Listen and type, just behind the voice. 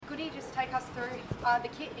Goody, just take us through the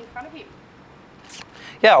kit in front of you.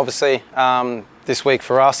 Yeah, obviously this week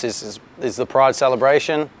for us is the Pride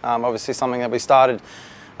celebration. Obviously something that we started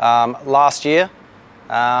last year.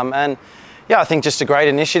 And yeah, I think just a great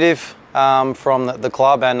initiative from the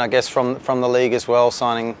club and I guess from the league as well,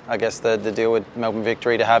 signing I guess the deal with Melbourne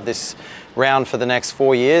Victory to have this round for the next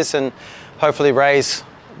 4 years and hopefully raise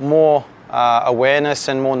more awareness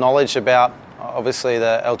and more knowledge about obviously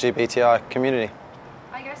the LGBTI community.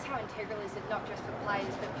 I guess how integral is it not just for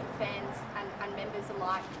players but for fans and members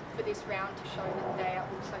alike for this round to show that they are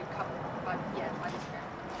also covered by this round?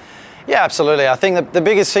 Yeah, absolutely. I think the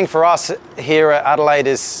biggest thing for us here at Adelaide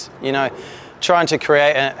is, trying to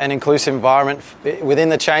create an inclusive environment within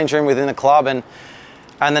the change room, within the club, and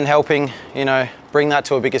then helping, bring that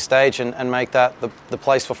to a bigger stage and make that the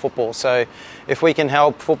place for football. So if we can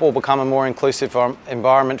help football become a more inclusive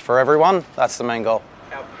environment for everyone, that's the main goal.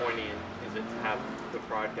 How poignant is it to have the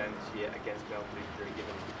Pride game this year against Melbourne Victory,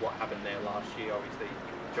 given what happened there last year? Obviously,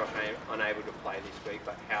 Josh unable to play this week,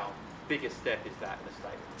 but how big a step is that in the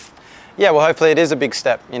stadium? Yeah, well, hopefully it is a big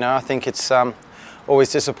step. I think it's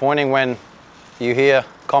always disappointing when you hear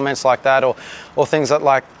comments like that or things that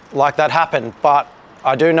like that happen. But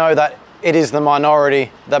I do know that it is the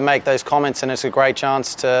minority that make those comments, and it's a great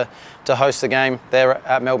chance to host the game there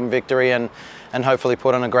at Melbourne Victory and hopefully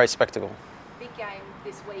put on a great spectacle. Big game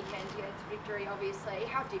this weekend against Victory, obviously.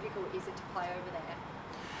 How difficult is it to play over there?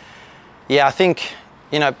 Yeah, I think,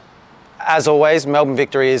 as always, Melbourne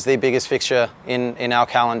Victory is the biggest fixture in our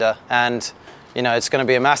calendar, and it's going to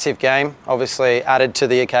be a massive game, obviously added to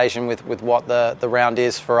the occasion with what the round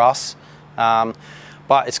is for us.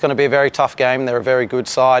 But it's going to be a very tough game. They're a very good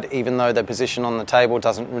side, even though their position on the table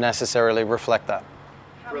doesn't necessarily reflect that.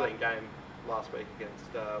 Brilliant game last week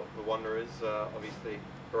against the Wanderers. Obviously,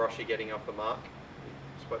 Hiroshi getting off the mark.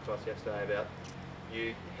 You spoke to us yesterday about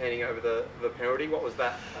you handing over the penalty. What was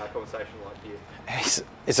that conversation like for you?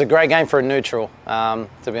 It's a great game for a neutral, to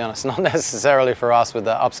be honest, not necessarily for us with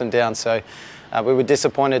the ups and downs. So we were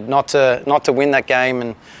disappointed not to win that game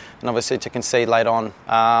and obviously to concede late on.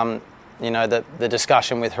 The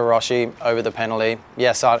discussion with Hiroshi over the penalty.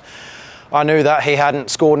 Yes, I knew that he hadn't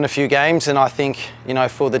scored in a few games, and I think,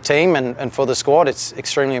 for the team and for the squad, it's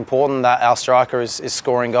extremely important that our striker is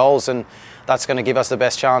scoring goals, and that's going to give us the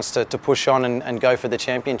best chance to push on and go for the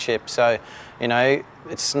championship. So,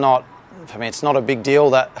 it's not a big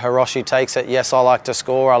deal that Hiroshi takes it. Yes, I like to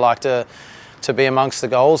score, I like to be amongst the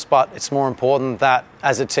goals, but it's more important that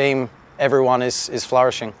as a team, everyone is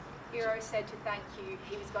flourishing. Hero said to thank you,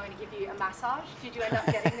 he was going to give you a massage. Did you end up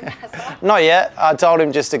getting the massage? Not yet. I told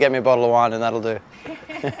him just to get me a bottle of wine and that'll do.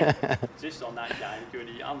 Just on that game,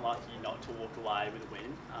 Goody, unlucky not to walk away with a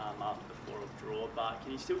win after the 4-4 draw, but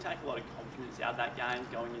can you still take a lot of confidence out of that game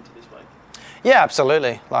going into this week? Yeah,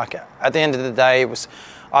 absolutely. At the end of the day,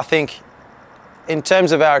 I think in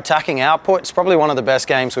terms of our attacking output, it's probably one of the best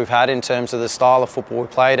games we've had in terms of the style of football we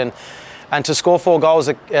played, and to score 4 goals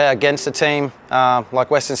against a team like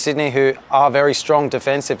Western Sydney, who are very strong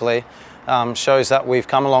defensively, shows that we've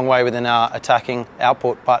come a long way within our attacking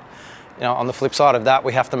output. But on the flip side of that,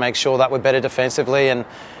 we have to make sure that we're better defensively, and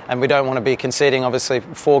we don't want to be conceding obviously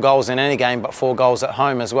 4 goals in any game, but 4 goals at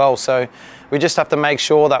home as well. So we just have to make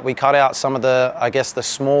sure that we cut out some of the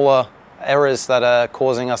smaller errors that are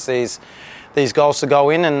causing us these goals to go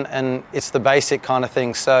in, and it's the basic kind of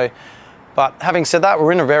thing. So. But having said that,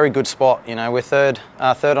 we're in a very good spot. We're third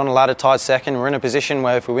on the ladder, tied second. We're in a position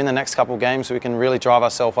where if we win the next couple of games, we can really drive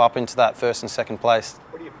ourselves up into that first and second place.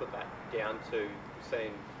 What do you put that down to,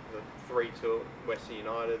 seeing the 3-2 Western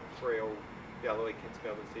United, 3-all the other week against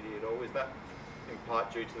Melbourne City at all? Is that in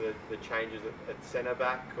part due to the changes at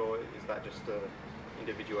centre-back, or is that just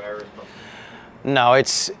individual errors? No,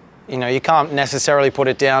 it's... you can't necessarily put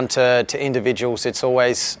it down to individuals. It's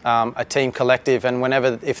always a team collective, and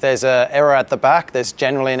if there's an error at the back, there's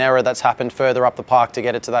generally an error that's happened further up the park to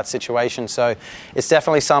get it to that situation. So it's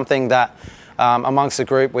definitely something that amongst the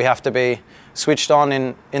group we have to be switched on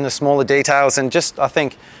in the smaller details and just, I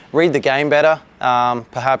think, read the game better.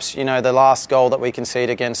 Perhaps, the last goal that we concede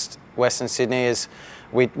against Western Sydney is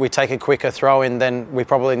we take a quicker throw in than we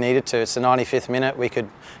probably needed to. It's the 95th minute. We could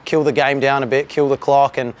kill the game down a bit, kill the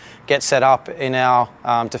clock, and get set up in our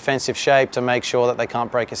defensive shape to make sure that they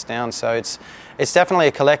can't break us down. So it's definitely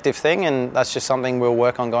a collective thing, and that's just something we'll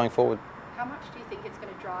work on going forward. How much do you think it's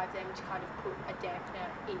going to drive them to kind of put a dampener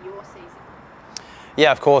in your season?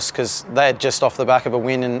 Yeah, of course, because they're just off the back of a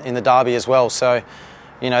win in the derby as well. So,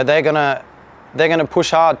 they're going to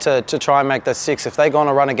push hard to try and make that 6. If they go on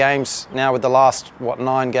a run of games now with the last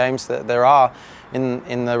 9 games that there are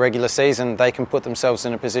in the regular season, they can put themselves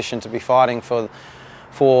in a position to be fighting for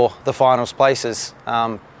for the finals places.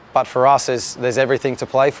 But for us, there's everything to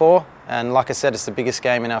play for. And like I said, it's the biggest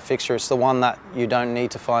game in our fixture. It's the one that you don't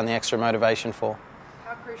need to find the extra motivation for.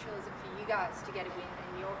 How crucial is it for you guys to get a win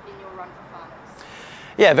in your run for finals?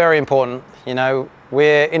 Yeah, very important. You know,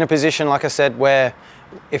 we're in a position, like I said, where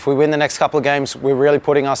if we win the next couple of games, we're really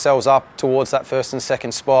putting ourselves up towards that first and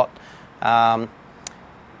second spot.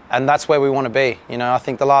 And that's where we want to be. You know, I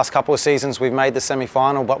think the last couple of seasons we've made the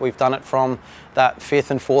semi-final, but we've done it from that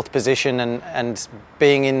fifth and fourth position, and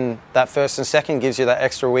being in that first and second gives you that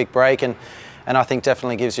extra week break, and I think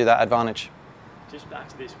definitely gives you that advantage. Just back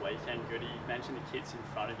to this weekend, Goody, you mentioned the kits in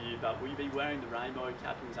front of you, but will you be wearing the rainbow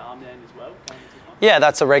captain's armband as well? Yeah,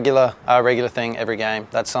 that's a regular thing every game.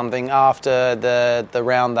 That's something after the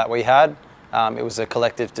round that we had. It was a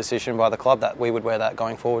collective decision by the club that we would wear that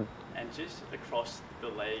going forward. And just across the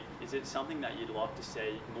league, is it something that you'd like to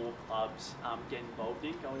see more clubs get involved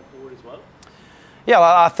in going forward as well? Yeah,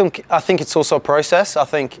 well, I think it's also a process. I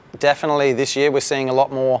think definitely this year we're seeing a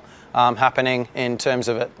lot more happening in terms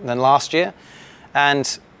of it than last year.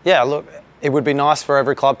 And yeah, look, it would be nice for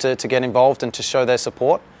every club to get involved and to show their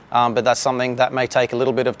support. But that's something that may take a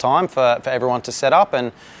little bit of time for everyone to set up.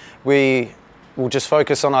 And we will just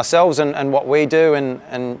focus on ourselves and what we do.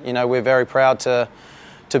 And you know, we're very proud to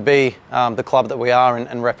be the club that we are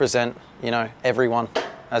and represent, you know, everyone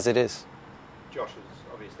as it is. Josh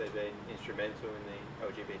has obviously been instrumental in the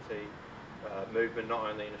LGBT movement, not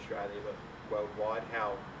only in Australia but worldwide.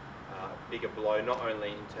 How big a blow, not only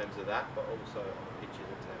in terms of that, but also on the pitches,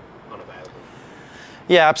 it's unavailable.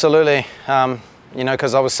 Yeah, absolutely. You know,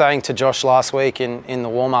 because I was saying to Josh last week in the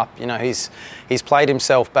warm-up, you know, he's played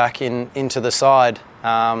himself back into the side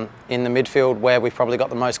in the midfield where we've probably got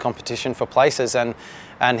the most competition for places,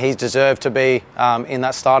 and he's deserved to be in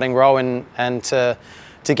that starting role, and to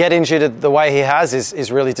get injured the way he has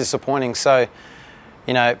is really disappointing. So,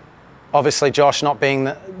 you know, obviously Josh not being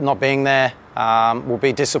there will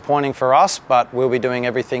be disappointing for us, but we'll be doing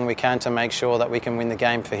everything we can to make sure that we can win the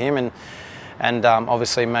game for him and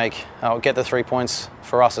obviously get the 3 points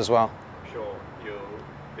for us as well. I'm sure you'll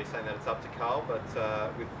be saying that it's up to Carl, but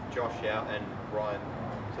with Josh out and Ryan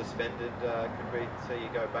suspended, could we see you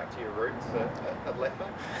go back to your roots at left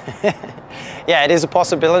back? Yeah, it is a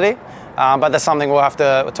possibility, but that's something we'll have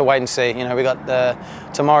to wait and see. You know, we got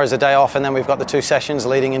tomorrow's a day off, and then we've got the 2 sessions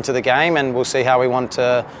leading into the game, and we'll see how we want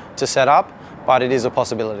to set up. But it is a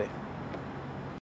possibility.